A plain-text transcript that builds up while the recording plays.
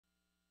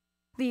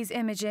These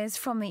images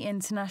from the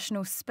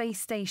International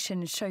Space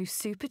Station show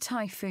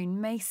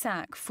Super-typhoon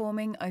Maysak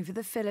forming over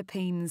the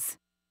Philippines.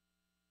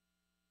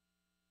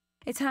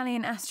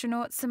 Italian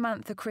astronaut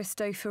Samantha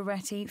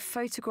Cristoforetti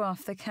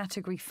photographed the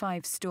Category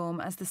 5 storm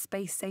as the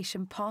space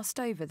station passed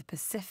over the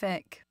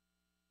Pacific.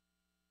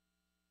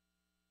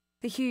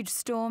 The huge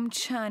storm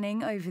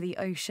churning over the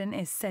ocean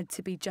is said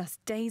to be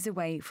just days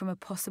away from a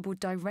possible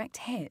direct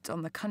hit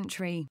on the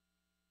country.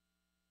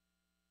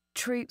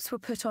 Troops were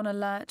put on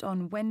alert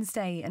on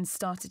Wednesday and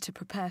started to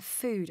prepare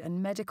food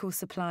and medical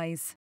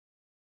supplies.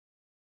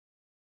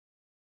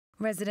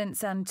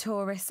 Residents and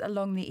tourists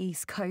along the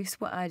east coast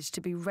were urged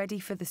to be ready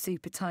for the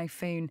super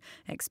typhoon,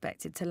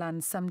 expected to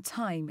land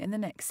sometime in the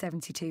next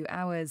 72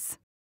 hours.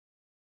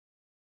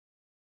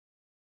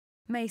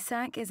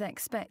 Maysak is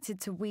expected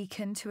to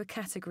weaken to a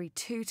Category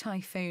 2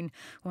 typhoon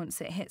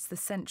once it hits the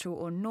central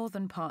or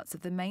northern parts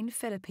of the main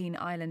Philippine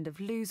island of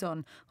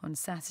Luzon on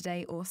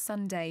Saturday or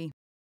Sunday.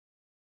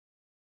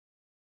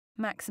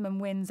 Maximum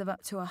winds of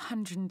up to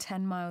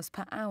 110 miles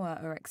per hour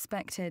are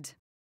expected.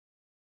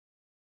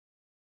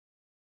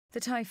 The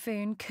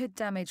typhoon could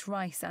damage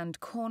rice and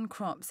corn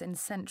crops in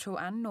central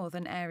and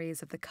northern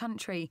areas of the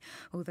country,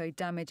 although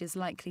damage is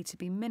likely to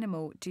be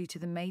minimal due to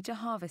the major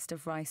harvest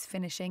of rice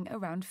finishing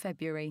around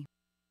February.